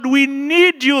we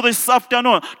need you this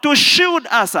afternoon to shield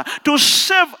us, to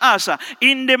save us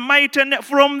in the mighty name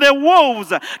from the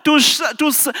wolves,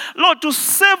 Lord, to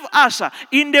save us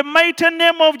in the mighty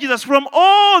name of Jesus from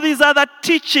all these other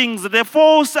teachings, the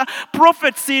false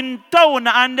prophets in town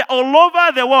and all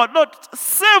over the world. Lord,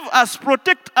 save us,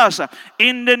 protect us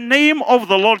in the name of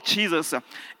the Lord Jesus.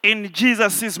 In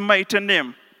Jesus' mighty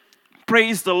name.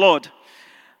 Praise the Lord.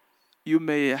 You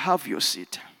may have your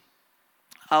seat.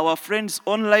 Our friends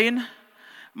online,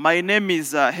 my name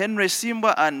is Henry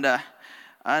Ssimbwa,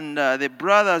 and the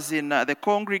brothers in the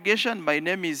congregation, my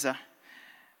name is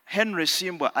Henry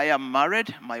Ssimbwa. I am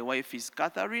married. My wife is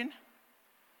Catherine.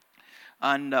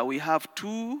 And we have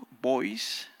 2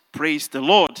 boys. Praise the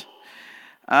Lord.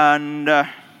 And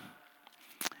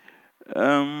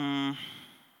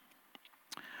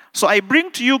so I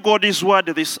bring to you God's word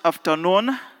this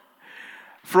afternoon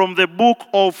from the book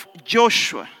of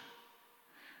Joshua.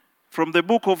 From the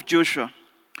book of Joshua.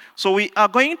 So we are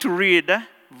going to read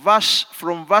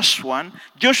from verse 1,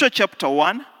 Joshua chapter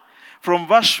 1, from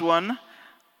verse 1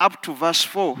 up to verse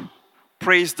 4.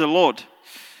 Praise the Lord.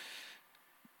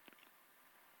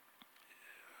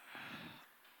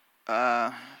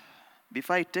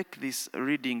 Before I take this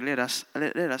reading, let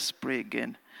us pray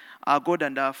again. Our God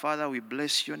and our Father, we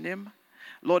bless your name.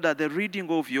 Lord, at the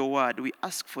reading of your word, we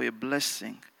ask for a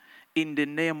blessing in the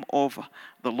name of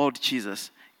the Lord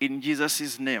Jesus. In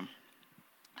Jesus' name.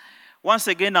 Once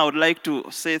again, I would like to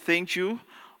say thank you,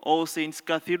 All Saints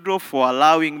Cathedral, for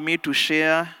allowing me to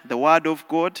share the word of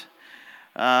God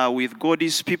with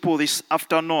God's people this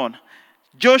afternoon.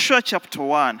 Joshua chapter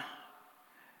 1,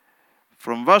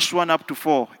 from verse 1 up to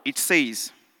 4, it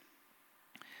says,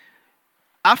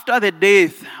 after the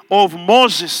death of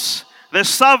Moses, the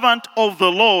servant of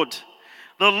the Lord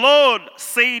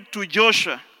said to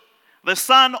Joshua, the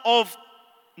son of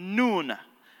Nun,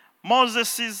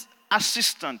 Moses'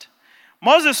 assistant,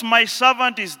 Moses, my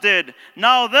servant, is dead.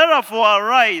 Now therefore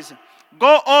arise,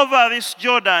 go over this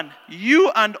Jordan, you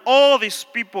and all these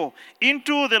people,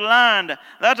 into the land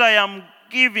that I am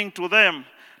giving to them,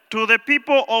 to the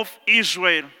people of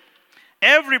Israel.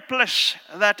 Every place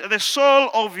that the sole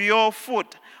of your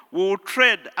foot will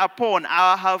tread upon,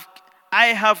 I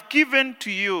have given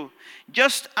to you,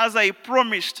 just as I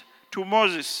promised to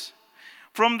Moses.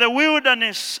 From the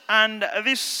wilderness and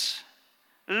this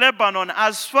Lebanon,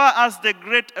 as far as the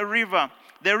great river,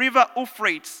 the river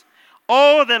Euphrates,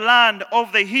 all the land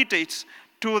of the Hittites,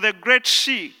 to the great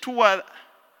sea, toward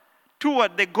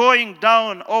the going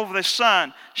down of the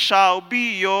sun, shall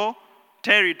be your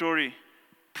territory.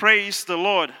 Praise the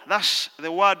Lord. That's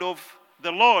the word of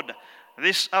the Lord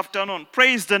this afternoon.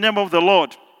 Praise the name of the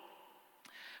Lord.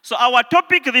 So our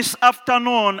topic this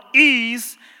afternoon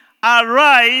is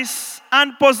arise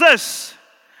and possess.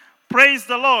 Praise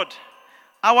the Lord.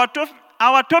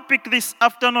 Our topic this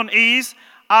afternoon is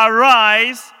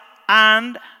arise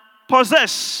and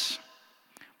possess.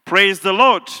 Praise the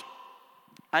Lord.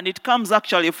 And it comes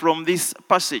actually from this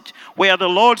passage where the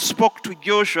Lord spoke to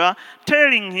Joshua,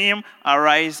 telling him,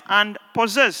 arise and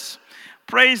possess.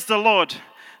 Praise the Lord.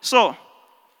 So,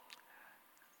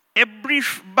 a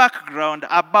brief background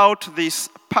about this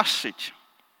passage.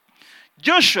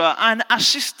 Joshua,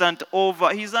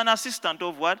 he's an assistant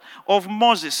of what? Of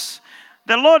Moses.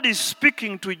 The Lord is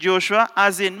speaking to Joshua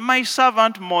as in, my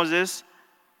servant Moses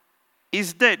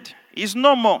is dead. He's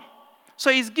no more.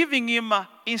 So he's giving him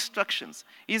instructions.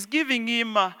 He's giving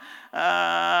him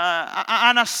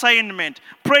an assignment.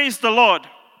 Praise the Lord.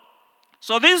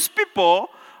 So these people,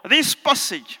 this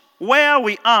passage where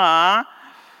we are,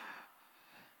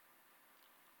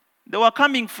 they were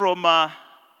coming from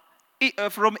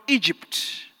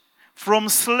Egypt, from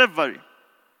slavery.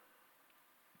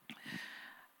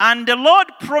 And the Lord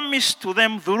promised to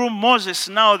them through Moses,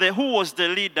 now who was the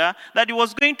leader, that he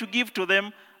was going to give to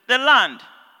them the land.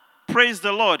 Praise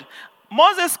the Lord.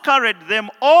 Moses carried them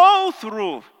all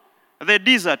through the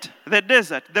desert,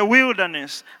 the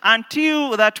wilderness,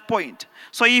 until that point.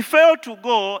 So he failed to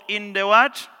go in the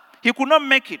what? He could not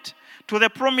make it to the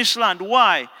promised land.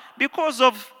 Why? Because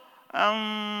of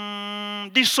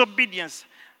disobedience,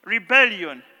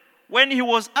 rebellion. When he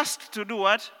was asked to do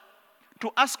what?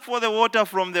 To ask for the water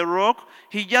from the rock,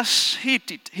 he just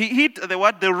hit it. He hit the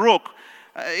what? The rock.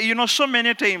 So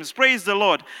many times. Praise the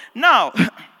Lord. Now,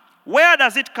 where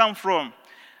does it come from?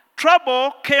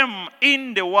 Trouble came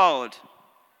in the world,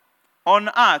 on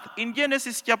earth. In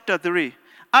Genesis chapter 3,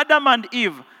 Adam and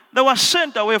Eve, they were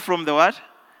sent away from the what?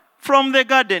 From the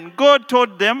garden. God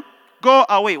told them, go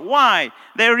away. Why?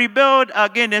 They rebelled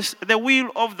against the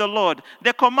will of the Lord.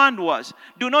 The command was,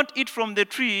 do not eat from the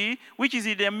tree which is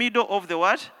in the middle of the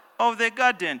what? of the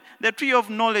garden, the tree of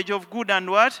knowledge of good and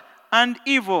what? And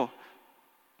evil.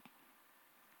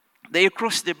 They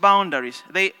crossed the boundaries.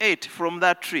 They ate from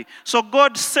that tree. So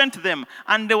God sent them,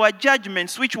 and there were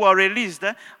judgments which were released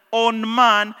on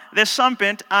man, the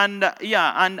serpent, and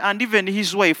even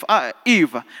his wife,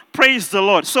 Eve. Praise the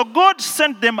Lord. So God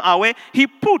sent them away. He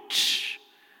put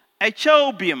a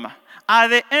cherubim at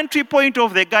the entry point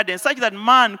of the garden, such that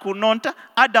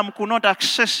Adam could not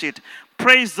access it.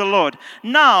 Praise the Lord.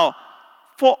 Now,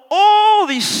 for all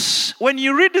this, when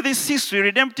you read this history,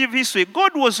 redemptive history,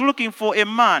 God was looking for a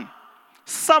man,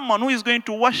 someone who is going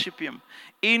to worship him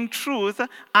in truth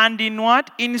and in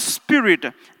what? In spirit,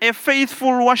 a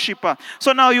faithful worshiper.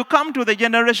 So now you come to the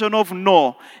generation of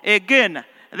Noah. Again,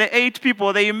 the 8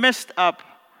 people, they messed up.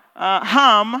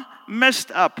 Ham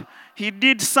messed up. He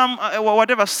did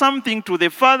something to the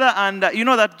father, and you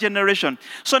know that generation.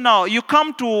 So now you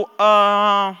come to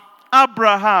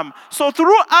Abraham. So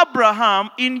through Abraham,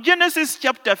 in Genesis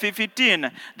chapter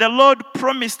 15, the Lord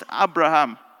promised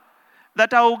Abraham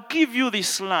that I will give you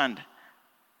this land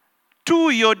to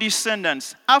your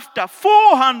descendants after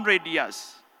 400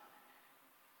 years.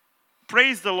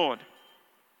 Praise the Lord.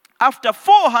 After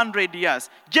 400 years.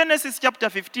 Genesis chapter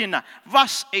 15,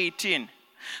 verse 18.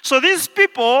 So these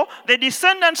people, the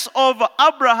descendants of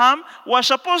Abraham, were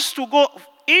supposed to go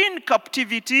in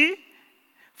captivity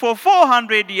for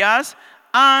 400 years.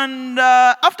 And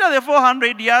after the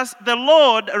 400 years, the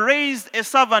Lord raised a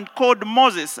servant called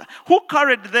Moses, who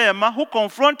carried them, who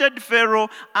confronted Pharaoh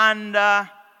and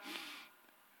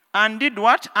did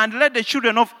what? And led the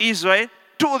children of Israel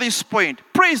to this point.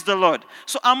 Praise the Lord.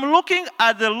 So I'm looking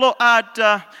at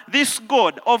this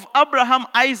God of Abraham,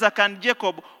 Isaac, and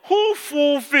Jacob, who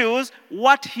fulfills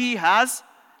what he has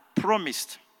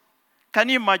promised. Can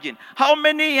you imagine? How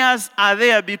many years are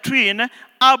there between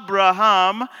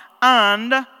Abraham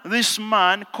and this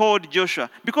man called Joshua?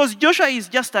 Because Joshua is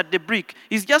just at the brink.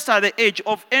 He's just at the edge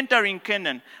of entering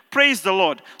Canaan. Praise the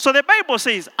Lord. So the Bible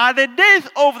says, at the death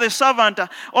of the servant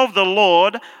of the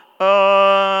Lord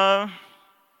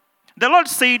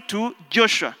said to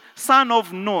Joshua, son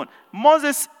of Nun,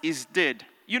 Moses is dead.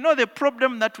 You know the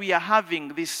problem that we are having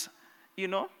this,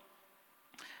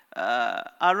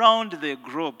 around the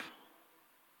globe.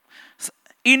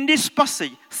 In this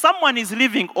passage, someone is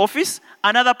leaving office,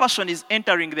 another person is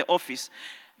entering the office.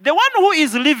 The one who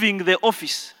is leaving the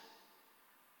office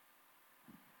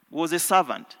was a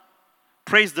servant.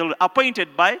 Praise the Lord,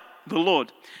 appointed by the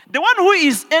Lord. The one who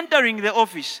is entering the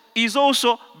office is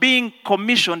also being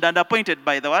commissioned and appointed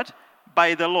by the what?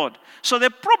 By the Lord. So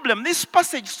the problem, this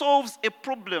passage solves a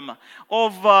problem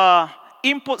of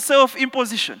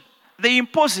self-imposition. The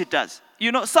impositors.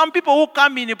 Some people who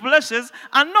come in places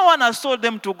and no one has told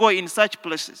them to go in such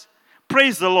places.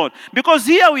 Praise the Lord. Because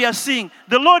here we are seeing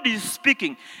the Lord is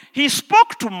speaking. He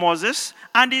spoke to Moses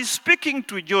and he's speaking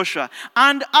to Joshua.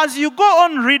 And as you go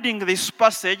on reading this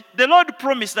passage, the Lord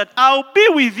promised that I'll be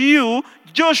with you,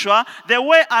 Joshua, the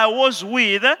way I was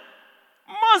with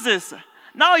Moses.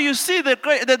 Now you see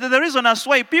the reason as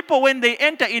why people, when they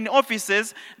enter in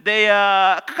offices, they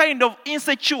are kind of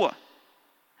insecure.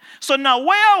 So now,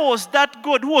 where was that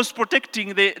God who was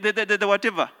protecting the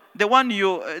whatever? The one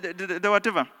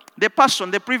the person,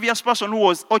 the previous person who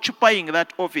was occupying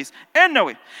that office.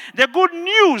 Anyway, the good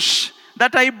news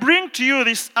that I bring to you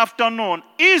this afternoon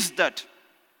is that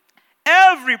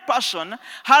every person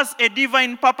has a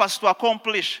divine purpose to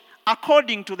accomplish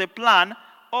according to the plan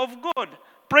of God.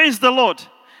 Praise the Lord.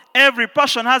 Every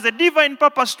person has a divine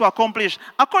purpose to accomplish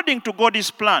according to God's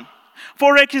plan.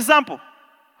 For example,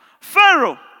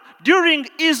 Pharaoh, during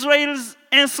Israel's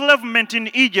enslavement in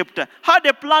Egypt, had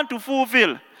a plan to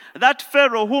fulfill. That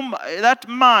Pharaoh, that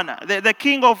man, the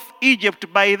king of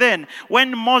Egypt by then,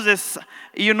 when Moses,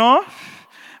 during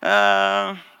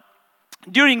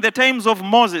the times of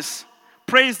Moses,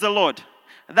 praise the Lord,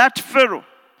 that Pharaoh,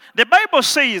 the Bible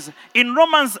says in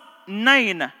Romans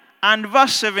 9 and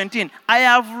verse 17, I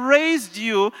have raised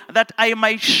you that I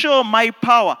might show my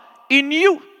power in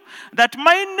you, that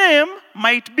my name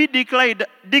might be declared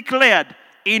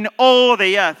in all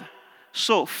the earth.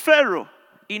 So Pharaoh,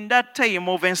 in that time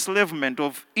of enslavement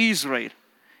of Israel,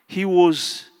 he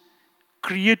was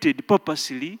created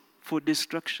purposely for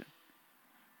destruction.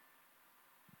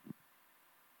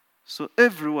 So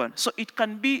everyone, so it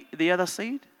can be the other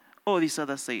side or this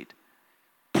other side.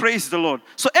 Praise the Lord.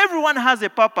 So everyone has a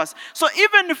purpose. So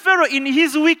even Pharaoh in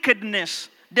his wickedness,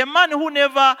 the man who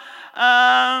never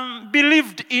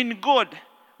believed in God,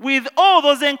 with all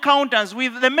those encounters,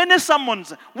 with the many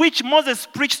sermons which Moses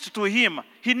preached to him,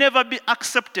 he never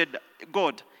accepted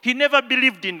God. He never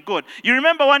believed in God. You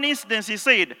remember one incident he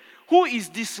said, who is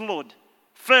this Lord?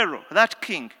 Pharaoh, that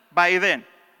king, by then,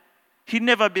 he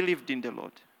never believed in the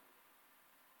Lord.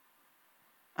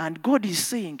 And God is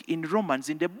saying in Romans,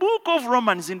 in the book of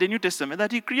Romans in the New Testament,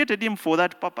 that he created him for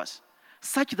that purpose,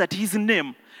 such that his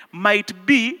name might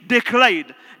be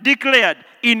declared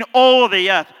in all the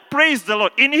earth. Praise the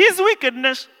Lord. In his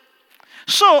wickedness.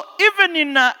 So even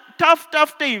in tough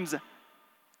times,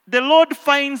 the Lord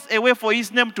finds a way for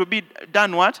his name to be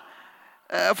done what?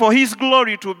 For his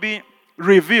glory to be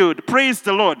revealed. Praise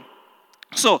the Lord.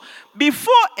 So,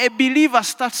 before a believer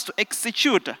starts to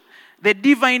execute the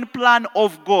divine plan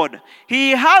of God,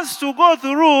 he has to go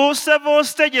through several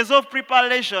stages of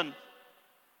preparation.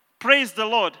 Praise the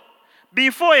Lord.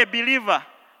 Before a believer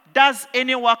does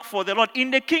any work for the Lord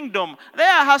in the kingdom,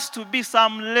 there has to be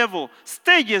some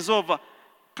stages of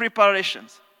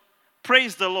preparations.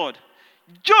 Praise the Lord.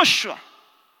 Joshua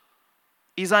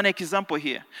is an example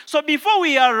here. So before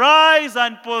we arise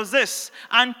and possess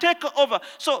and take over,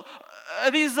 so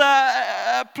these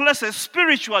places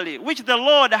spiritually, which the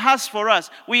Lord has for us,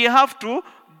 we have to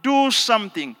do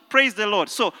something. Praise the Lord.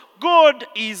 So God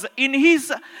is in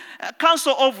his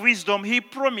counsel of wisdom, he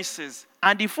promises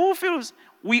and he fulfills.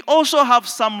 We also have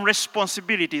some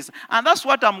responsibilities. And that's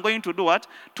what I'm going to do,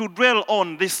 to dwell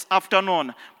on this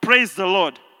afternoon. Praise the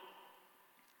Lord.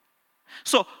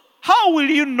 So how will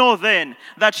you know then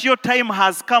that your time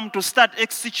has come to start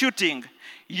executing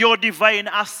your divine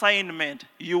assignment?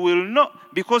 You will know,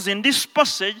 because in this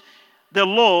passage, the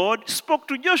Lord spoke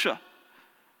to Joshua.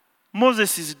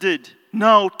 Moses is dead.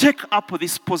 Now take up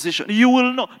this position. You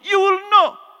will know. You will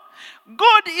know.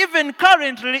 God even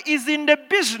currently is in the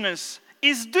business,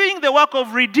 is doing the work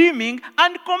of redeeming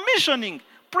and commissioning.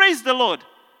 Praise the Lord.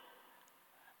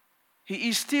 He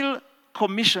is still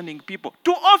commissioning people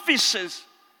to offices.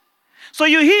 So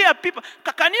you hear people,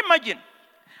 can you imagine?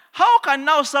 How can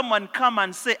now someone come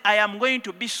and say, I am going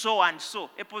to be so and so,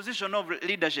 a position of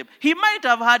leadership? He might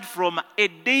have heard from a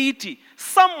deity,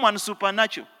 someone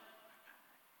supernatural.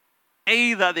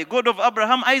 Either the God of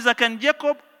Abraham, Isaac, and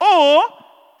Jacob, or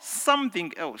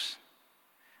something else.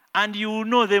 And you will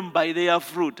know them by their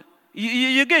fruit.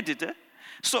 You get it, eh?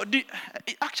 So,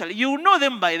 actually, you will know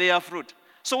them by their fruit.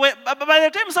 So, by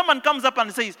the time someone comes up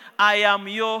and says, I am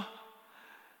your...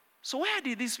 So, where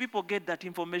did these people get that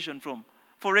information from?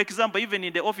 For example, even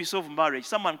in the office of marriage,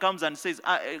 someone comes and says,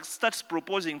 starts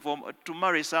proposing to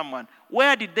marry someone.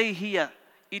 Where did they hear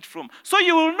it from? So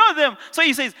you will know them. So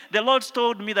he says, the Lord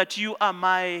told me that you are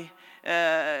my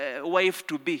wife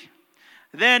to be.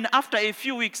 Then after a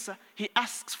few weeks, he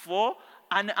asks for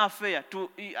an affair,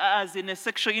 as in a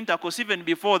sexual intercourse, even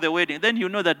before the wedding. Then you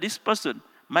know that this person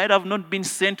might have not been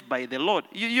sent by the Lord.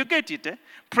 You get it, eh?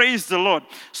 Praise the Lord.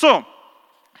 So,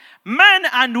 men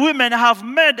and women have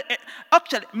made,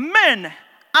 men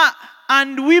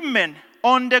and women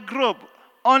on the globe,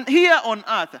 here on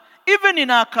earth, even in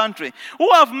our country, who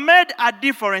have made a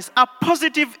difference, a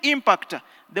positive impact,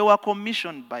 they were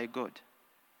commissioned by God.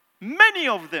 Many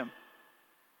of them.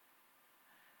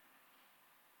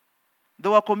 They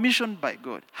were commissioned by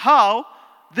God. How?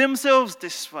 Themselves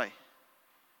testify.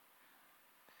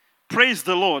 Praise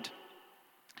the Lord.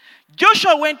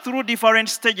 Joshua went through different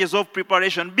stages of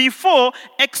preparation before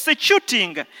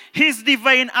executing his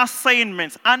divine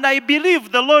assignments. And I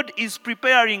believe the Lord is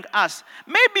preparing us.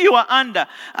 Maybe you are under.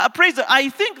 I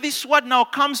think this word now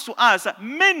comes to us.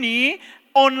 Many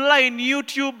online,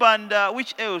 YouTube, and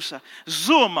which else?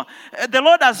 Zoom. The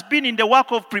Lord has been in the work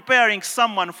of preparing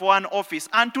someone for an office.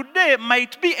 And today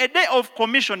might be a day of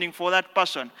commissioning for that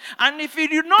person. And if you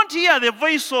do not hear the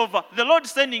voice of the Lord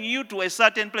sending you to a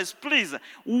certain place, please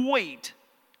wait.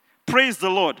 Praise the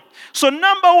Lord. So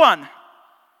number one,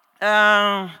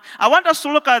 I want us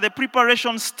to look at the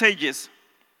preparation stages.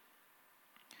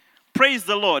 Praise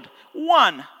the Lord.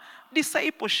 One,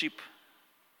 discipleship.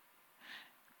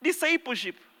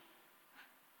 Discipleship.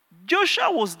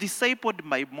 Joshua was discipled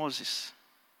by Moses.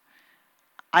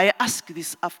 I ask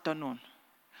this afternoon,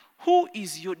 who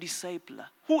is your discipler?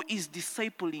 Who is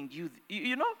discipling you?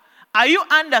 You know, are you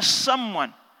under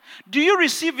someone? Do you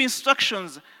receive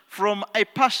instructions from a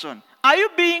person? Are you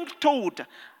being taught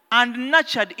and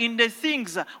nurtured in the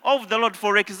things of the Lord?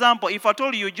 For example, if I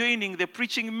told you you're joining the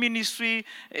preaching ministry,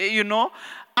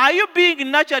 are you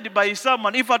being nurtured by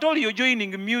someone? If I told you you're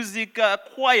joining music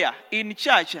choir in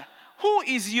church, who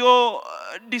is your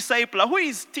discipler? Who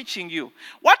is teaching you?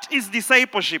 What is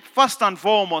discipleship? First and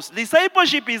foremost,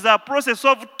 discipleship is a process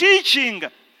of teaching,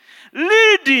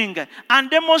 leading, and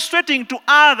demonstrating to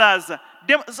others. So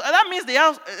that means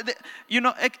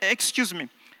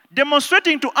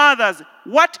demonstrating to others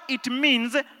what it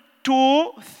means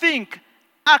to think,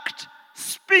 act,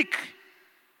 speak.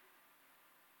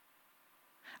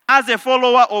 as a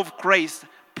follower of Christ.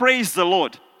 Praise the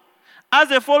Lord. As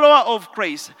a follower of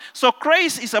Christ. So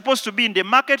Christ is supposed to be in the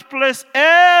marketplace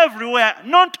everywhere,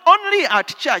 not only at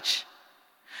church.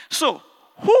 So,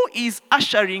 who is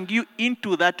ushering you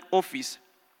into that office?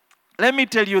 Let me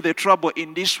tell you the trouble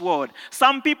in this world.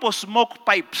 Some people smoke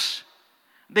pipes.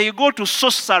 They go to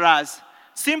sorcerers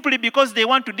simply because they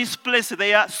want to displace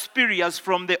their superiors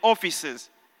from the offices.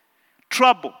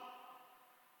 Trouble.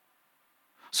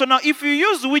 So now, if you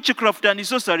use witchcraft and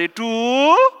sorcery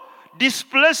to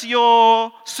displace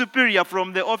your superior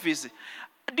from the office,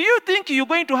 do you think you're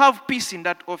going to have peace in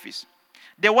that office?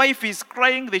 The wife is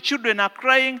crying, the children are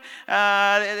crying,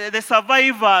 the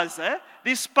survivors.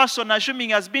 This person,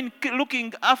 assuming, has been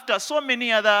looking after so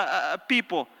many other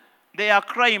people. They are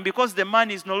crying because the man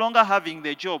is no longer having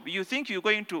the job. You think you're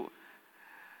going to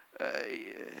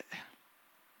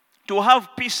have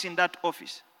peace in that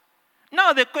office?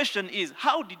 Now the question is,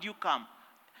 how did you come?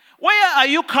 Where are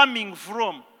you coming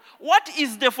from? What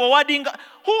is the forwarding?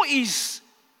 Who is,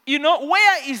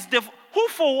 where is the, who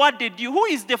forwarded you? Who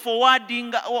is the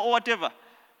forwarding or whatever?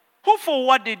 Who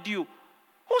forwarded you?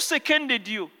 Who seconded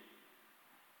you?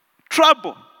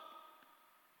 Trouble.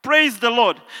 Praise the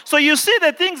Lord. So you see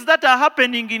the things that are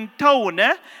happening in town,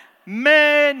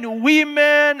 men,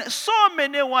 women, so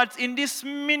many words in this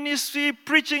ministry,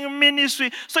 preaching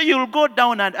ministry. So you'll go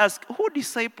down and ask, who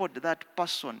discipled that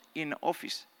person in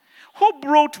office? Who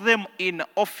brought them in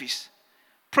office?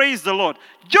 Praise the Lord.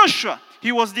 Joshua,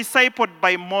 he was discipled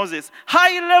by Moses.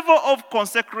 High level of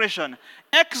consecration.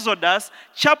 Exodus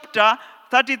chapter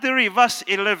 33 verse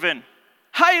 11.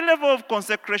 High level of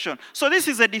consecration. So this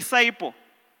is a disciple.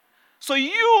 So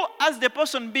you, as the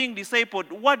person being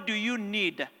discipled, what do you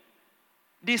need?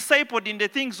 Discipled in the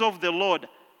things of the Lord.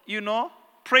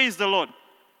 Praise the Lord.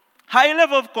 High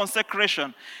level of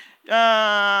consecration.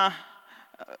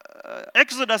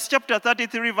 Exodus chapter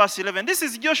 33 verse 11. This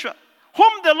is Joshua,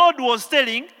 whom the Lord was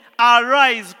telling,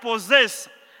 arise, possess,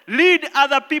 lead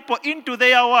other people into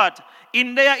their what?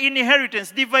 In their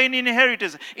inheritance, divine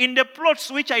inheritance, in the plots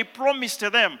which I promised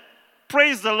to them.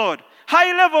 Praise the Lord.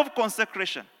 High level of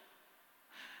consecration.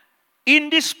 In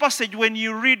this passage, when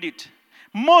you read it,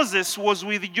 Moses was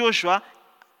with Joshua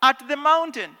at the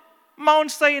mountain,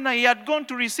 Mount Sinai. He had gone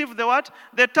to receive the what?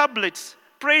 The tablets.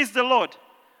 Praise the Lord.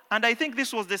 And I think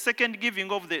this was the second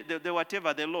giving of the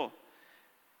law.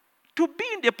 To be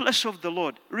in the place of the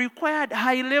Lord required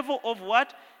high level of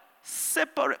what?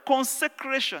 Separate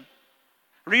consecration.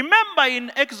 Remember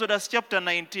in Exodus chapter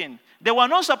 19, they were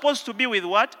not supposed to be with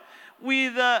what?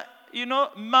 With,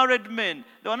 married men.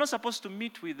 They were not supposed to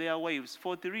meet with their wives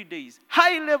for 3 days.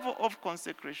 High level of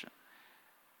consecration.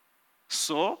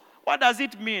 So, what does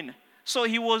it mean? So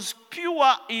he was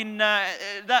pure in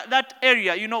that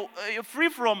area, free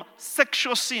from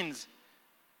sexual sins.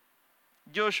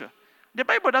 Joshua. The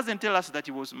Bible doesn't tell us that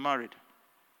he was married.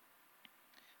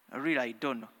 Really, I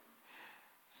don't know.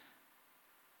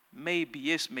 Maybe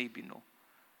yes, maybe no.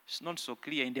 It's not so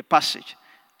clear in the passage.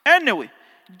 Anyway,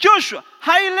 Joshua,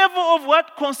 high level of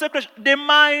what? Consecration. The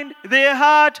mind, the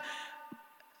heart,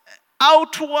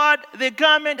 outward, the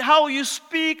garment, how you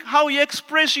speak, how you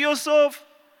express yourself.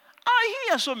 I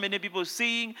hear so many people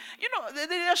saying,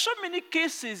 there are so many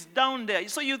cases down there.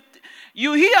 So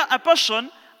you hear a person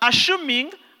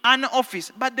assuming an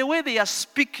office, but the way they are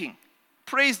speaking,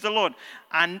 praise the Lord.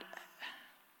 And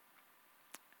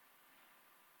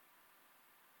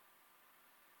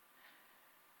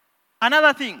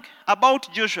another thing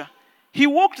about Joshua, he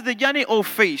walked the journey of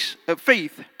faith.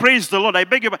 Praise the Lord. I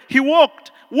beg you, he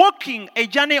walking a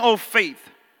journey of faith.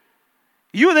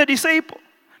 You the disciple.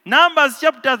 Numbers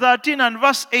chapter 13 and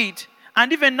verse 8,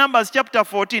 and even Numbers chapter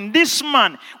 14. This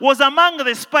man was among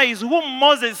the spies whom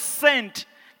Moses sent.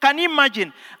 Can you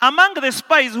imagine? Among the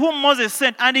spies whom Moses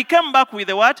sent, and he came back with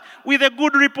a what? With a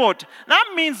good report.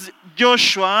 That means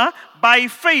Joshua, by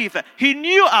faith, he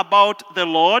knew about the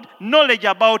Lord, knowledge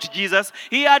about Jesus.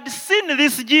 He had seen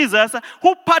this Jesus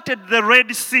who parted the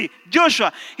Red Sea.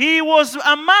 Joshua, he was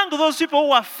among those people who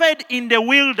were fed in the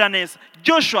wilderness.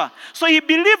 Joshua. So he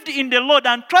believed in the Lord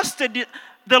and trusted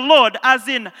the Lord, as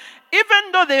in,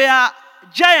 even though they are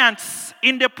giants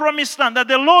in the promised land, that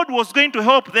the Lord was going to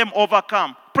help them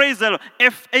overcome. Praise the Lord.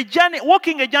 If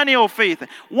walking a journey of faith.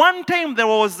 One time there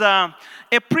was a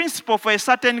principal for a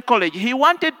certain college. He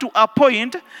wanted to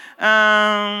appoint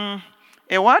an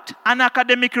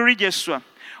academic registrar.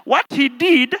 What he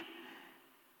did,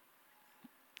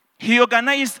 he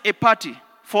organized a party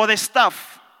for the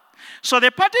staff. So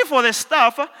the party for the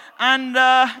staff, and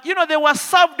they were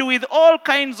served with all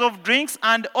kinds of drinks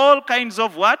and all kinds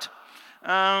of what?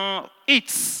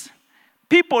 Eats.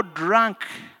 People drank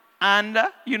And,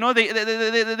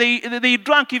 they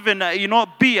drank even,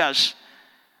 beers.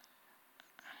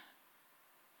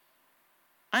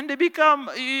 And they become,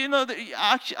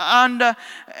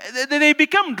 they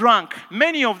become drunk,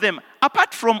 many of them,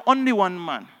 apart from only one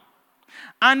man.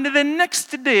 And the next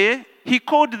day, he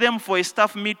called them for a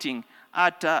staff meeting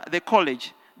at the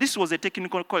college. This was a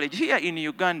technical college here in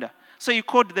Uganda. So he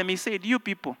called them, he said, you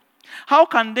people, how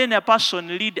can then a person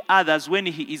lead others when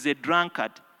he is a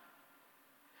drunkard?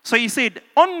 So he said,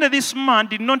 only this man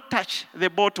did not touch the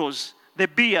bottles, the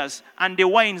beers, and the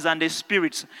wines and the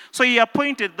spirits. So he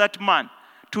appointed that man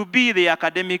to be the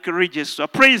academic registrar.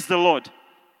 Praise the Lord.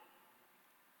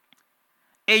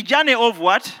 A journey of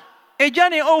what? A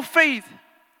journey of faith.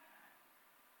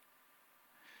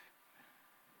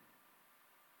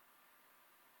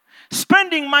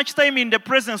 Spending much time in the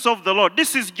presence of the Lord.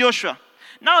 This is Joshua.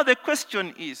 Now the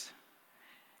question is,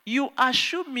 you are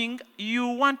assuming you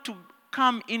want to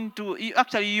come into,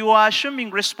 you are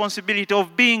assuming responsibility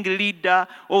of being leader,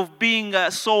 of being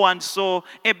so-and-so,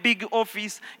 a big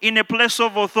office, in a place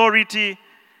of authority.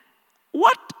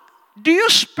 What do you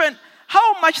spend,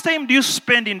 how much time do you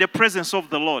spend in the presence of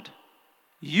the Lord?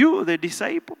 You, the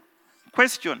disciple.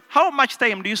 Question, how much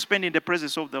time do you spend in the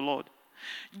presence of the Lord?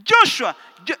 Joshua,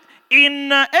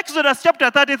 in Exodus chapter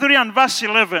 33 and verse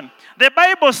 11, the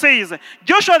Bible says,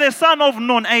 Joshua the son of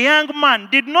Nun, a young man,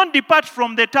 did not depart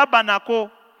from the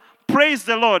tabernacle. Praise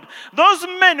the Lord. Those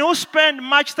men who spend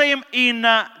much time in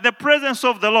the presence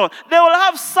of the Lord, they will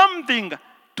have something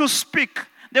to speak.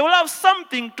 They will have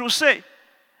something to say.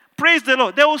 Praise the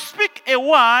Lord. They will speak a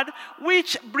word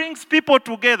which brings people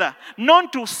together,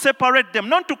 not to separate them,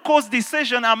 not to cause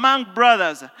dissension among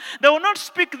brothers. They will not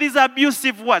speak these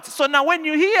abusive words. So now when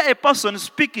you hear a person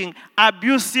speaking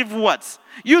abusive words,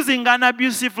 using an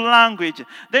abusive language,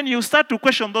 then you start to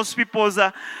question those people's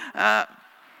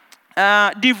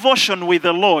devotion with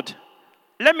the Lord.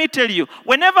 Let me tell you,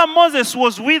 whenever Moses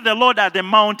was with the Lord at the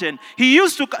mountain, he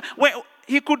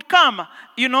could come,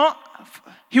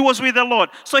 he was with the Lord.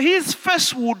 So his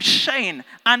face would shine.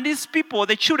 And these people,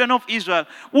 the children of Israel,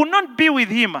 would not be with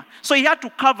him. So he had to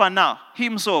cover now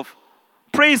himself.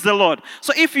 Praise the Lord.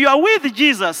 So if you are with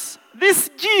Jesus, this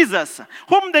Jesus,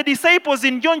 whom the disciples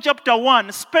in John chapter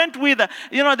 1 spent with,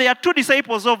 there are two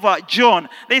disciples of John.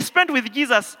 They spent with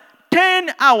Jesus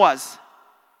 10 hours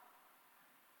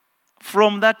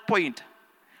from that point.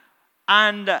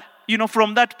 And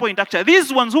from that point, actually,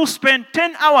 these ones who spent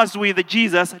 10 hours with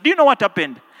Jesus, do you know what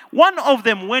happened? One of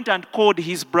them went and called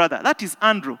his brother. That is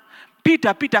Andrew.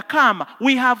 Peter, come.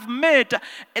 We have met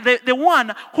the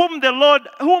one whom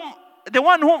the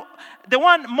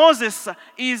one Moses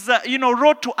is,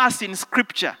 wrote to us in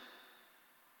Scripture.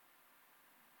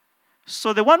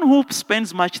 So the one who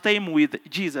spends much time with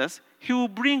Jesus, he will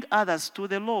bring others to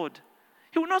the Lord.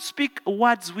 He will not speak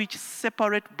words which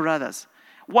separate brothers.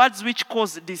 Words which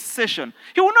cause dissension.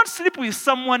 He will not sleep with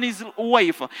someone's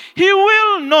wife. He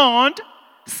will not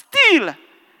steal.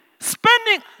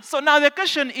 So now the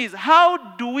question is, how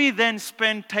do we then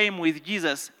spend time with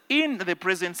Jesus in the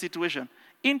present situation?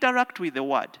 Interact with the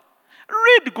Word.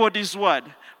 Read God's Word.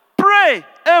 Pray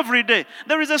every day.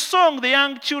 There is a song the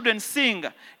young children sing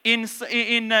in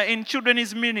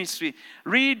children's ministry.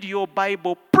 Read your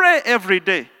Bible. Pray every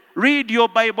day. Read your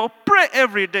Bible. Pray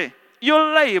every day.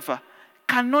 Your life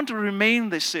cannot remain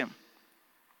the same.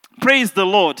 Praise the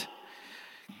Lord.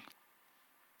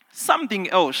 Something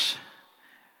else.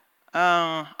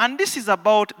 And this is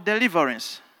about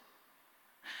deliverance.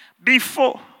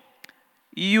 Before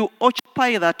you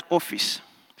occupy that office,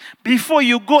 before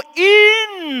you go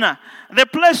in the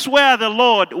place where the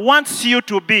Lord wants you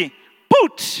to be,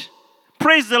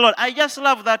 praise the Lord. I just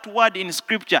love that word in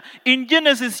Scripture. In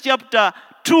Genesis chapter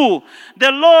 2,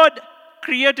 the Lord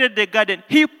created the garden.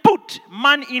 He put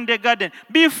man in the garden.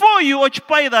 Before you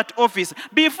occupy that office,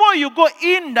 before you go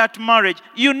in that marriage,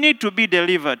 you need to be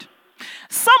delivered.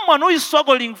 Someone who is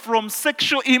struggling from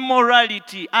sexual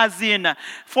immorality, as in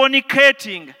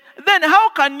fornicating, then how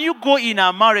can you go in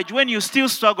a marriage when you're still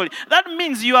struggling? That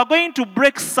means you are going to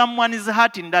break someone's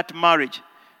heart in that marriage.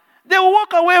 They will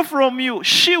walk away from you.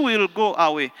 She will go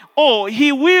away. Or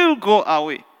he will go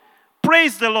away.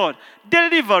 Praise the Lord.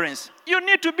 Deliverance. You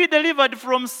need to be delivered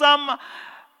from some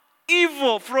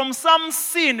evil, from some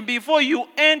sin before you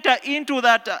enter into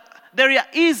that. There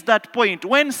is that point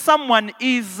when someone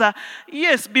is,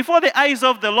 before the eyes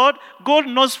of the Lord, God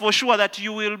knows for sure that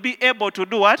you will be able to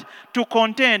do what? To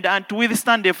contend and to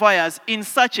withstand the fires in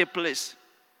such a place.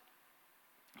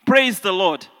 Praise the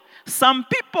Lord. Some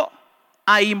people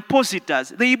are imposters.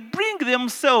 They bring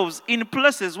themselves in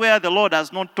places where the Lord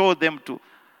has not told them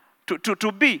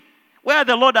to be. where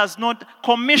the Lord has not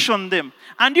commissioned them.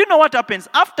 And you know what happens?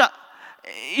 After,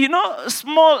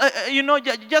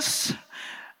 just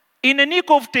in a nick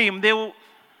of time, they will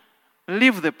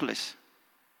leave the place.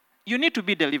 You need to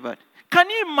be delivered. Can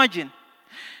you imagine?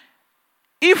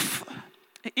 If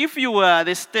you were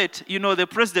the state, the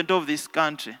president of this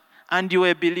country, and you were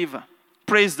a believer,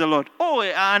 praise the Lord,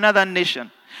 another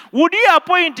nation, would you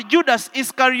appoint Judas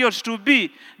Iscariot to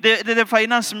be the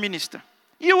finance minister?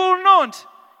 You will not.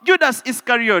 Judas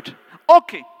Iscariot.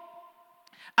 Okay.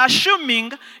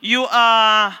 Assuming you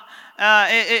are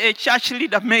a church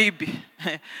leader, maybe.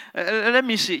 Let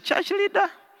me see. Church leader?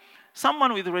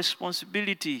 Someone with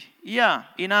responsibility,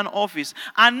 in an office.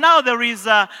 And now there is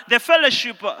the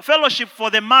fellowship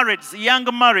for the marrieds, young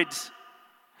marrieds.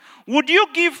 Would you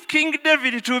give King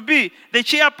David to be the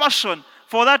chairperson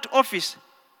for that office?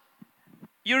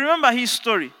 You remember his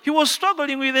story. He was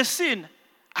struggling with a sin,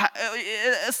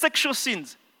 sexual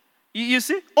sins. You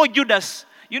see? Oh, Judas.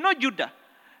 You know Judah,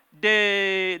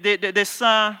 the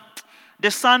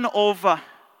son of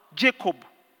Jacob.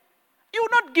 You will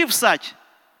not give such.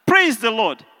 Praise the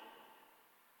Lord.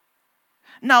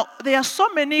 Now, there are so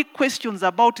many questions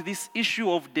about this issue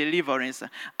of deliverance,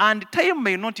 and time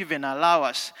may not even allow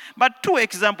us. But 2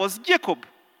 examples. Jacob,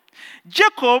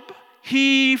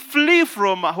 he flee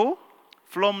from who?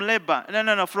 From Laban.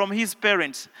 No, from his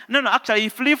parents. Actually, he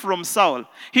flee from Saul.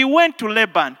 He went to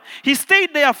Laban. He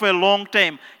stayed there for a long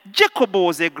time. Jacob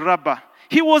was a grabber.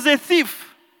 He was a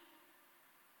thief.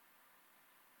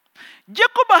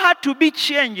 Jacob had to be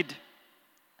changed,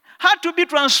 had to be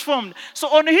transformed. So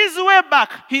on his way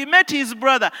back, he met his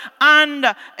brother. And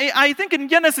I think in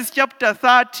Genesis chapter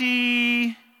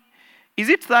 30, is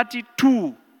it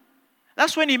 32?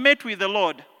 That's when he met with the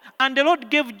Lord. And the Lord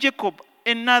gave Jacob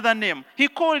another name. He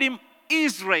called him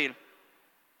Israel.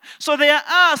 So there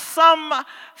are some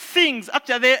things,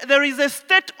 actually there is a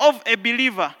state of a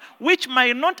believer which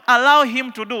might not allow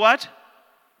him to do what?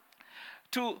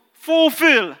 To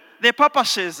fulfill the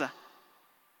purposes,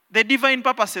 the divine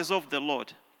purposes of the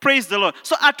Lord. Praise the Lord.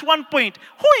 So at one point,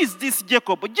 who is this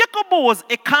Jacob? Jacob was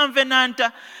a covenant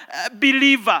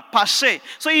believer per se.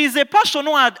 So he is a person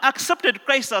who had accepted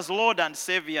Christ as Lord and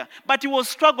Savior. But he was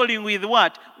struggling with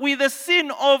what? With the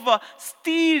sin of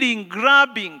stealing,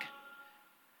 grabbing.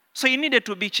 So he needed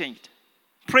to be changed.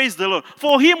 Praise the Lord.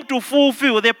 For him to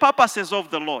fulfill the purposes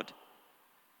of the Lord.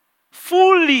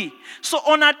 Fully. So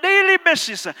on a daily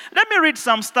basis, let me read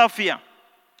some stuff here.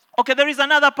 Okay, there is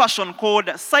another person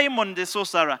called Simon the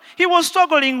sorcerer. He was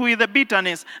struggling with the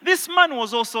bitterness. This man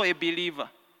was also a believer.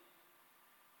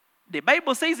 The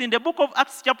Bible says in the book of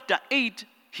Acts chapter 8,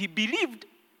 he believed.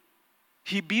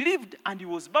 He believed and he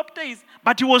was baptized,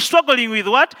 but he was struggling with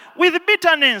what? With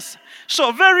bitterness.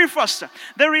 So very first,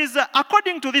 there is,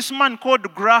 according to this man called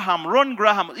Ron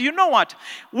Graham, you know what?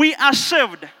 We are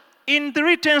saved in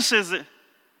 3 tenses.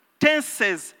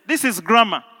 This is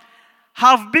grammar.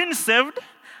 Have been saved.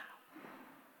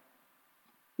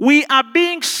 We are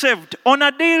being saved on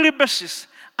a daily basis,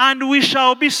 and we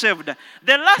shall be saved.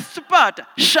 The last part,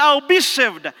 shall be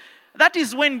saved. That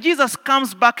is when Jesus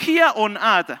comes back here on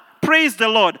earth. Praise the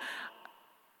Lord.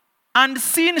 And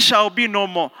sin shall be no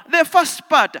more. The first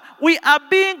part, we are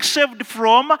being saved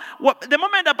from the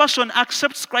moment a person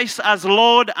accepts Christ as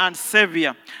Lord and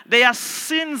Savior, their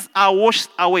sins are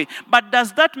washed away. But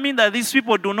does that mean that these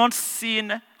people do not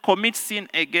commit sin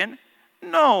again?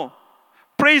 No.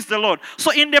 Praise the Lord.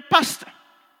 So in the past,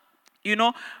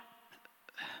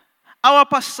 our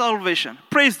past salvation,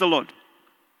 praise the Lord,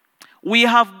 we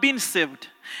have been saved.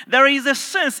 There is a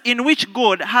sense in which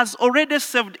God has already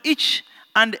saved each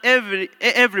and every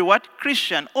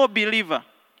Christian or believer.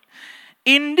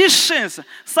 In this sense,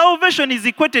 salvation is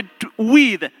equated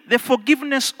with the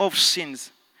forgiveness of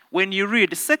sins. When you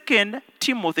read 2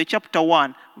 Timothy chapter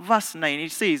 1, verse 9,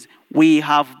 it says, we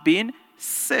have been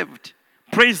saved.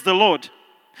 Praise the Lord.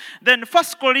 Then 1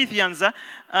 Corinthians,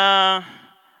 let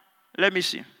me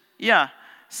see.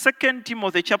 2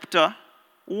 Timothy chapter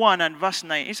 1 and verse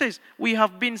 9. It says, we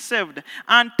have been saved.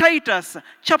 And Titus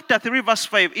chapter 3 verse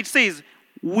 5, it says,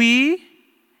 he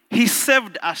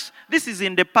saved us. This is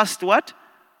in the past what?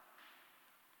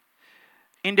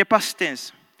 In the past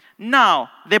tense. Now,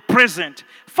 the present.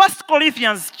 1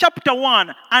 Corinthians chapter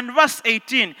 1 and verse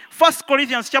 18. 1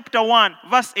 Corinthians chapter 1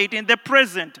 verse 18, the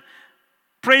present.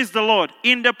 Praise the Lord.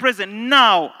 In the present.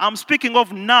 Now, I'm speaking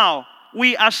of now.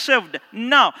 We are saved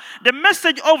now. The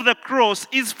message of the cross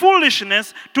is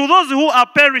foolishness to those who are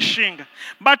perishing.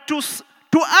 But to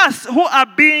us who are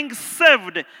being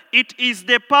saved, it is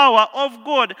the power of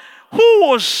God.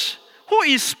 Who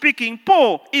is speaking?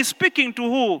 Paul is speaking to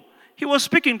who? He was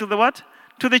speaking to the what?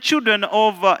 to the children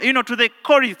of, to the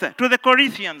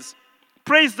Corinthians.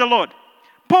 Praise the Lord.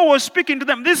 Paul was speaking to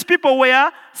them. These people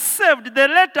were saved. The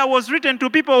letter was written to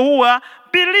people who were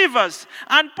believers.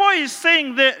 And Paul is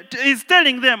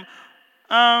telling them,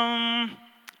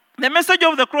 the message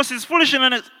of the cross is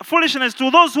foolishness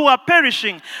to those who are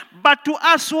perishing, but to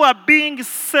us who are being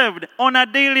saved on a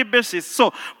daily basis.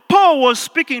 So Paul was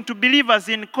speaking to believers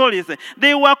in Corinth.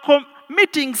 They were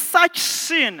committing such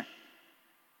sin.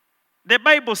 The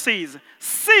Bible says,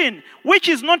 sin which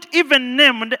is not even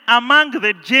named among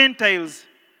the Gentiles.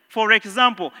 For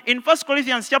example, in 1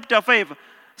 Corinthians chapter 5,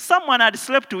 someone had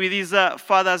slept with his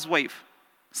father's wife.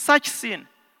 Such sin.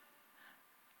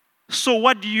 So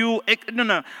what do you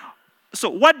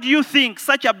think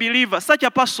such a believer, such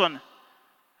a person,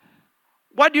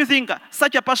 what do you think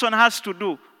such a person has to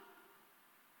do?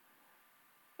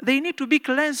 They need to be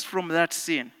cleansed from that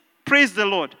sin. Praise the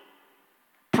Lord.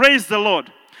 Praise the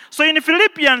Lord. So in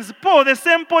Philippians, Paul, the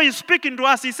same Paul is speaking to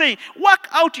us. He's saying, work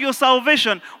out your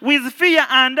salvation with fear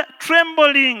and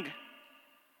trembling.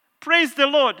 Praise the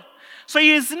Lord. So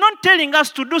he is not telling us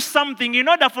to do something in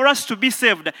order for us to be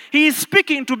saved. He is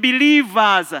speaking to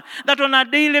believers that on a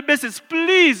daily basis,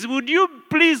 would you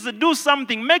please do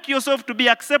something? Make yourself to be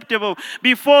acceptable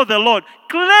before the Lord.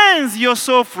 Cleanse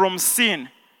yourself from sin.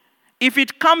 If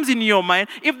it comes in your mind,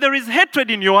 if there is hatred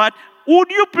in your heart,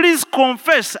 would you please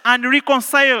confess and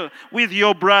reconcile with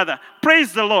your brother?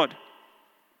 Praise the Lord.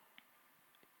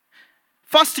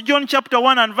 1 John chapter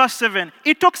 1 and verse 7,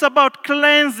 it talks about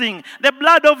cleansing. The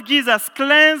blood of Jesus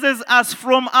cleanses us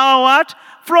from our what?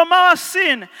 From our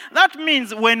sin. That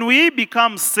means when we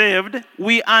become saved,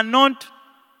 we are not...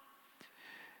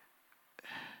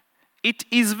 It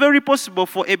is very possible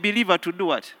for a believer to do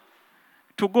what?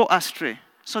 To go astray.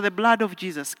 So the blood of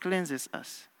Jesus cleanses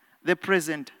us. The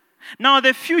present. Now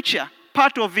the future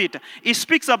part of it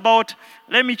speaks about,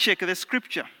 let me check the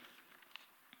scripture.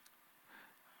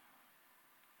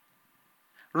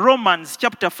 Romans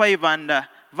chapter 5 and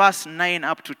verse 9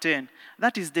 up to 10.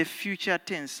 That is the future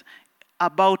tense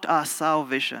about our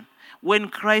salvation. When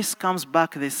Christ comes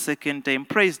back the second time,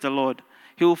 praise the Lord,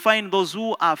 he will find those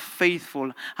who are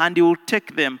faithful and he will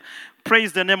take them.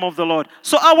 Praise the name of the Lord.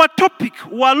 So our topic,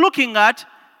 we are looking at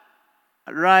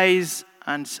rise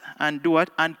and do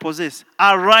what? And possess.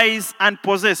 Arise and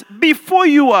possess. Before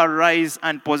you arise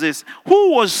and possess,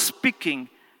 who was speaking?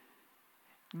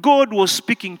 God was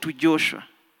speaking to Joshua.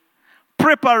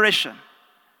 Preparation.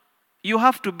 You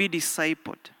have to be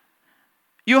discipled.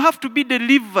 You have to be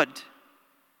delivered.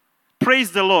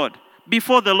 Praise the Lord.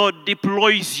 Before the Lord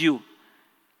deploys you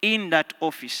in that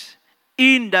office,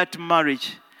 in that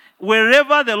marriage.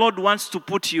 Wherever the Lord wants to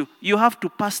put you, you have to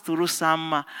pass through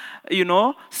some,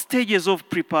 stages of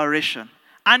preparation.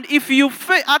 And if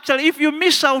you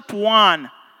miss out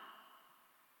one,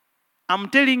 I'm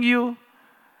telling you,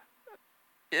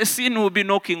 sin will be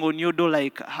knocking on your door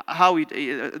like how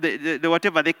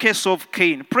the case of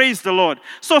Cain. Praise the Lord.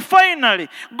 So finally,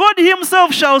 God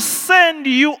himself shall send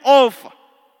you off.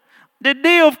 The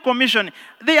day of commission.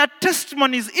 There are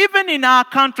testimonies even in our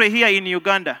country here in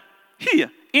Uganda.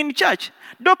 Here. In church,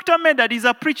 Dr. Medad is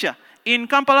a preacher in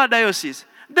Kampala Diocese.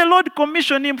 The Lord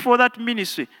commissioned him for that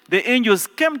ministry. The angels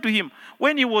came to him.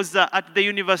 When he was at the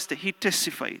university, he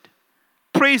testified.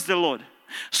 Praise the Lord.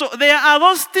 So there are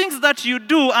those things that you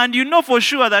do and you know for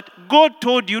sure that God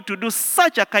told you to do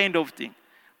such a kind of thing.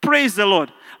 Praise the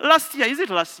Lord. Last year, is it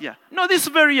last year? No, this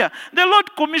very year. The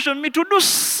Lord commissioned me to do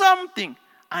something.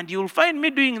 And you'll find me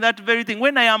doing that very thing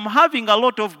when I am having a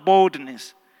lot of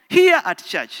boldness here at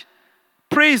church.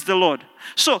 Praise the Lord.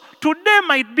 So today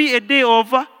might be a day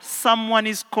of someone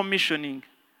is commissioning.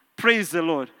 Praise the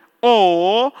Lord.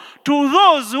 Or to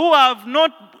those who have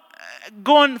not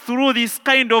gone through this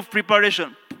kind of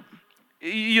preparation,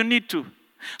 you need to.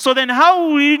 So then how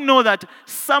will you know that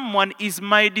someone is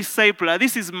my discipler?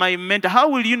 This is my mentor. How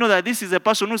will you know that this is a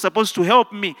person who's supposed to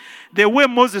help me the way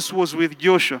Moses was with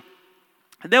Joshua?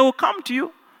 They will come to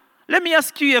you. Let me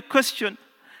ask you a question.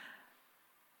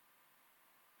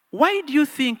 Why do you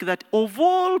think that of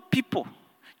all people,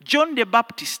 John the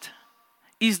Baptist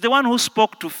is the one who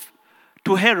spoke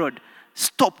to Herod,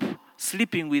 stop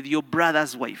sleeping with your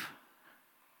brother's wife?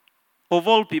 Of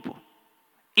all people,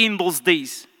 in those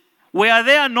days, where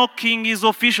there are no king's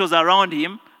officials around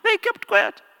him, they kept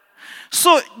quiet.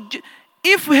 So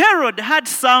if Herod had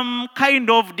some kind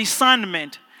of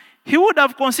discernment, he would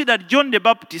have considered John the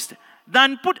Baptist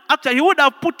he would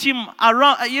have put him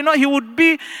around,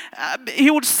 he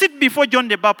would sit before John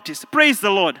the Baptist. Praise the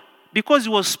Lord. Because he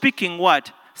was speaking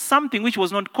what? Something which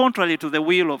was not contrary to the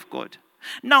will of God.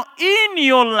 Now, in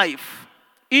your life,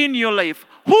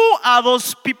 who are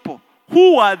those people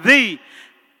Who are they?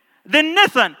 Then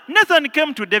Nathan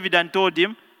came to David and told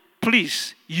him,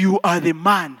 please, you are the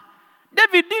man.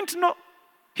 David didn't know.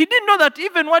 He didn't know that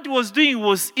even what he was doing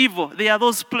was evil. There are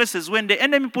those places when the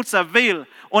enemy puts a veil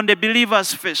on the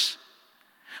believer's face.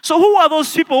 So who are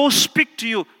those people who speak to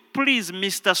you? Please,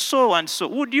 Mr. So-and-so,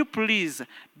 would you please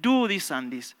do this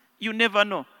and this? You never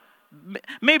know.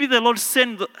 Maybe the Lord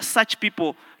send such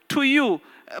people to you,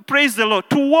 praise the Lord,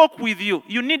 to walk with you.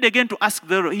 You need again to ask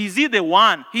the Lord, is he the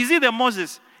one? Is he the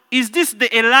Moses? Is this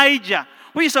the Elijah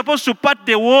who is supposed to part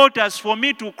the waters for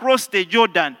me to cross the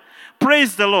Jordan?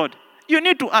 Praise the Lord. You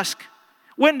need to ask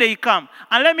when they come.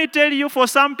 And let me tell you, for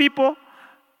some people,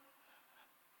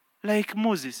 like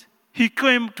Moses, he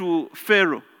came to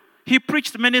Pharaoh. He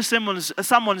preached many sermons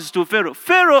to Pharaoh.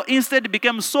 Pharaoh instead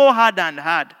became so hard.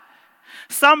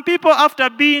 Some people, after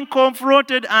being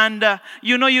confronted and,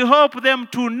 you help them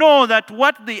to know that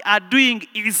what they are doing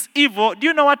is evil, do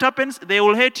you know what happens? They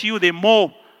will hate you the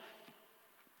more.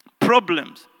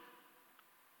 Problems.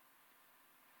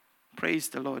 Praise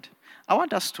the Lord. I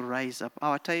want us to rise up.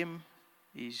 Our time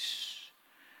is...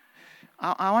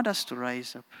 I want us to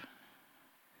rise up.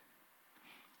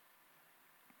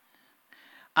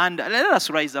 And let us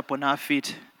rise up on our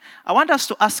feet. I want us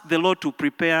to ask the Lord to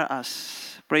prepare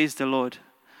us. Praise the Lord.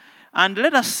 And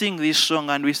let us sing this song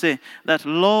and we say that,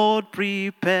 Lord,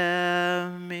 prepare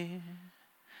me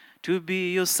to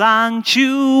be your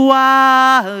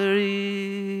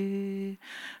sanctuary,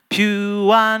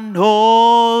 pure and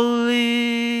holy,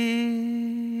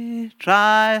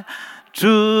 tried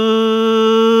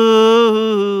true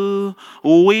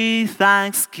with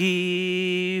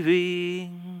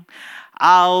thanksgiving.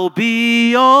 I'll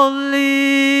be your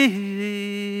living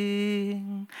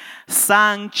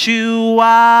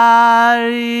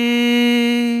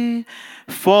sanctuary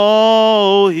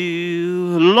for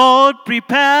you. Lord,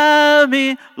 prepare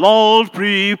me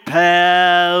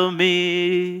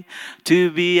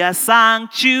to be a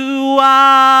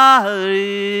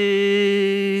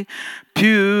sanctuary,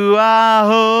 pure,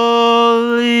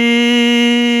 holy,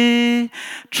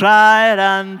 tried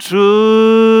and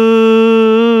true,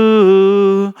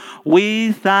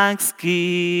 with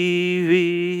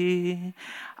thanksgiving.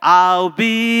 I'll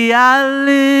be a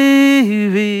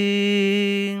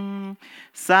living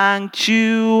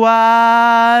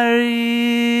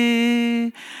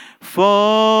sanctuary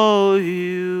for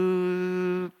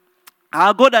you.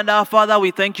 Our God and our Father,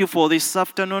 we thank you for this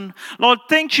afternoon. Lord,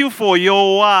 thank you for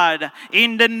your word.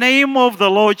 In the name of the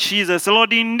Lord Jesus.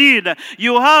 Lord, indeed,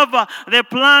 you have the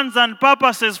plans and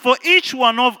purposes for each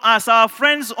one of us, our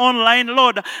friends online,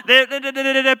 Lord,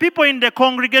 the people in the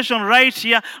congregation right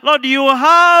here. Lord, you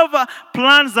have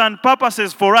plans and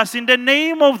purposes for us in the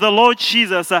name of the Lord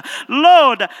Jesus.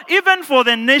 Lord, even for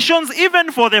the nations,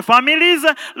 even for the families,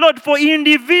 Lord, for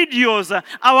individuals,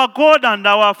 our God and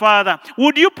our Father,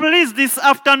 would you please this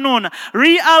afternoon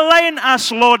realign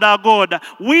us, Lord our God,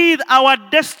 with our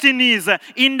destinies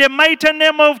in the mighty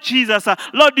name of Jesus.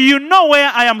 Lord, you know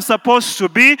where I am supposed to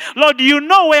be. Lord, you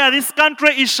know where this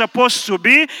country is supposed to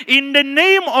be. In the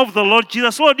name of the Lord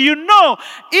Jesus, Lord, you know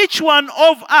each one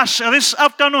of us this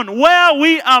afternoon where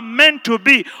we are meant to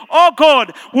be. Oh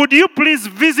God, would you please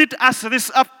visit us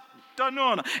this afternoon?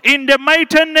 In the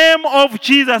mighty name of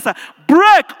Jesus,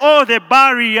 break all the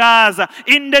barriers.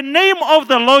 In the name of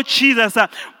the Lord Jesus,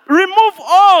 remove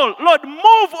all, Lord,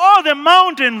 move all the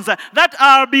mountains that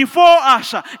are before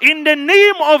us in the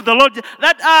name of the Lord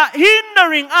that are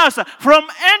hindering us from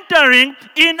entering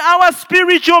in our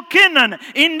spiritual Canaan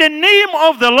in the name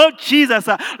of the Lord Jesus.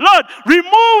 Lord,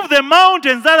 remove the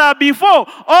mountains that are before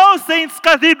All Saints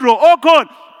Cathedral, oh God.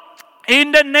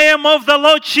 In the name of the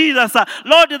Lord Jesus,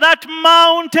 Lord, that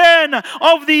mountain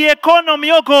of the economy,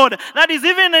 oh God, that is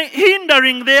even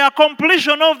hindering the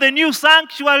completion of the new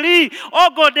sanctuary,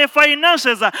 oh God, the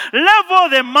finances, level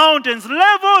the mountains,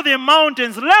 level the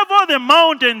mountains, level the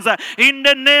mountains, in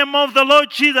the name of the Lord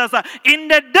Jesus. In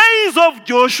the days of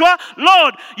Joshua,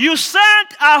 Lord, you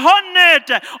sent a hornet,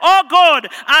 oh God,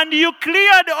 and you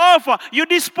cleared off, you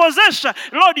dispossessed,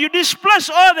 Lord, you displaced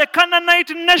all the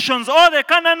Canaanite nations, all the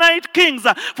Canaanite kings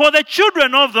for the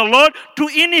children of the Lord to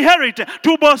inherit,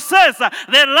 to possess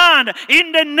the land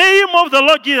in the name of the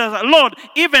Lord Jesus. Lord,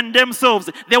 even themselves,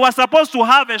 they were supposed to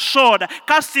have a sword.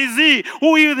 Cast is he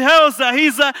who withholds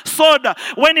his sword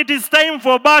when it is time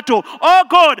for battle. Oh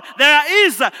God, there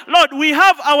is, Lord, we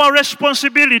have our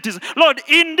responsibilities. Lord,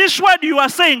 in this word you are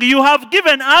saying, you have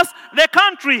given us the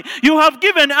country, you have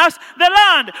given us the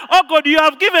land. Oh God, you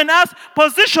have given us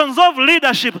positions of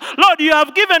leadership. Lord, you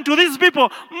have given to these people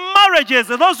marriages,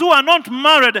 those who are not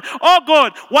married, oh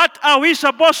God, what are we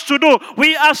supposed to do?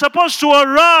 We are supposed to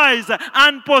arise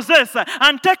and possess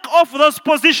and take off those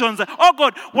positions. Oh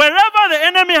God, wherever the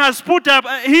enemy has put up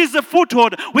his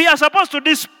foothold, we are supposed to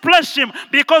displace him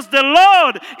because the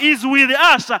Lord is with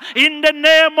us in the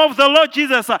name of the Lord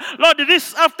Jesus. Lord,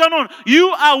 this afternoon, you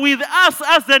are with us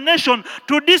as a nation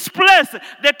to displace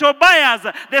the Tobias,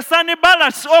 the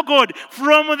Sanballats, oh God,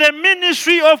 from the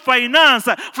ministry of finance,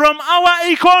 from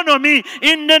our economy,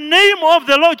 in the name of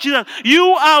the Lord Jesus. You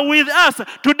are with us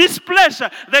to displace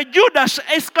the Judas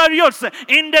Iscariots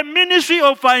in the ministry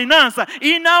of finance,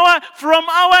 from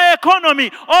our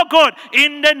economy, oh God,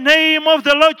 in the name of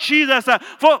the Lord Jesus.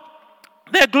 For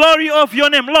the glory of your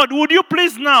name. Lord, would you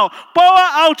please now pour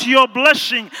out your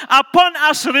blessing upon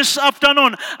us this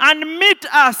afternoon and meet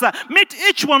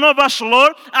each one of us,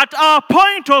 Lord, at our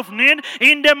point of need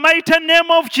in the mighty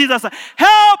name of Jesus.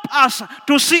 Help us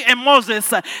to see a Moses.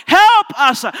 Help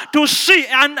us to see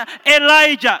an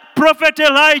Elijah, Prophet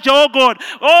Elijah, oh God.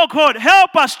 Oh God,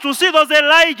 help us to see those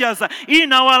Elijahs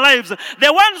in our lives.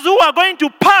 The ones who are going to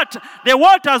part the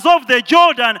waters of the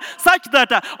Jordan such that,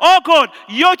 oh God,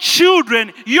 your children,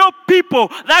 your people,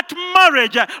 that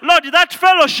marriage, Lord, that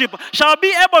fellowship shall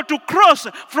be able to cross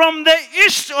from the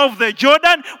east of the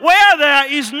Jordan where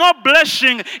there is no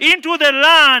blessing into the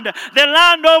land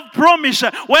of promise,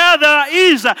 where there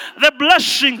is the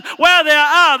blessing, where there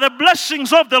are the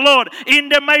blessings of the Lord in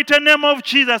the mighty name of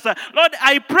Jesus. Lord,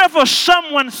 I pray for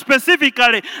someone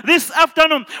specifically this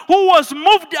afternoon who was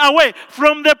moved away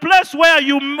from the place where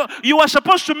you were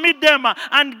supposed to meet them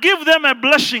and give them a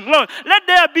blessing. Lord, let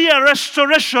there be a restoration.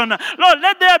 Lord,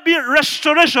 let there be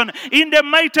restoration in the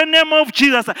mighty name of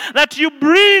Jesus, that you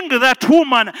bring that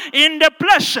woman in the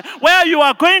place where you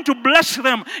are going to bless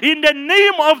them in the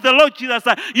name of the Lord Jesus.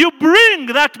 You bring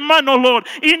that man, oh Lord,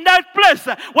 in that place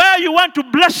where you want to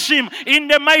bless him in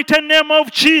the mighty name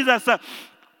of Jesus.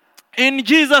 In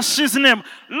Jesus' name,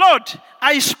 Lord,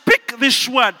 I speak this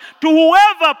word to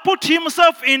whoever put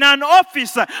himself in an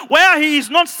office where he is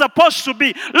not supposed to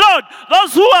be. Lord,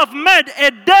 those who have made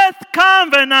a death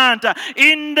covenant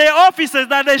in the offices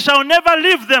that they shall never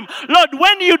leave them. Lord,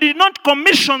 when you did not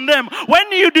commission them, when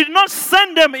you did not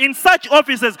send them in such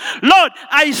offices, Lord,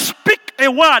 I speak a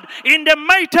word in the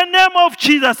mighty name of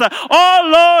Jesus.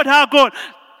 Oh Lord, our God,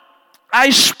 I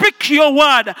speak your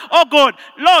word. Oh God,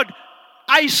 Lord,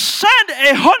 I send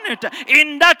a hornet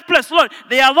in that place. Lord,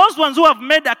 they are those ones who have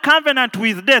made a covenant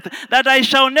with death that I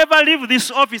shall never leave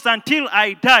this office until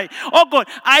I die. Oh God,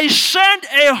 I send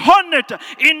a hornet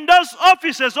in those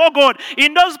offices, oh God,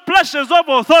 in those places of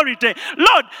authority.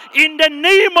 Lord, in the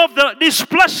name of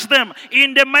displace them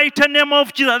in the mighty name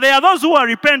of Jesus. They are those who are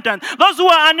repentant. Those who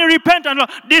are unrepentant, Lord,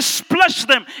 displace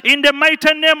them in the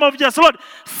mighty name of Jesus. Lord,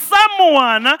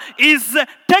 someone is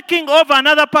taking over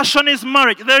another person's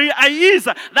marriage. There is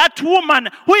that woman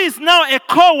who is now a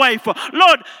co-wife.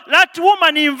 Lord, that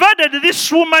woman invaded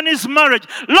this woman's marriage.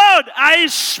 Lord, I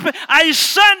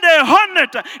send a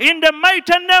hornet in the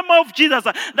mighty name of Jesus,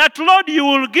 that Lord, you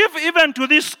will give even to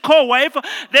this co-wife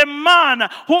the man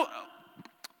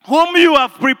whom you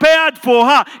have prepared for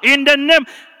her in the name.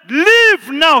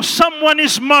 Leave now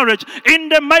someone's marriage in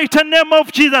the mighty name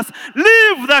of Jesus.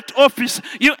 Leave that office.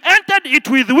 You entered it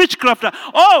with witchcraft.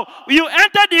 Oh, you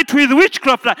entered it with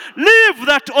witchcraft. Leave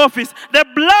that office. The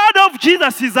blood of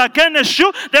Jesus is against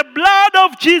you. The blood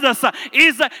of Jesus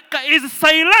is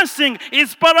silencing,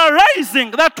 is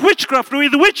paralyzing that witchcraft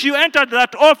with which you entered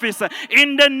that office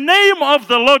in the name of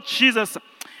the Lord Jesus.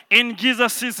 In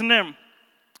Jesus' name.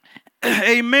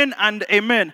 Amen and amen.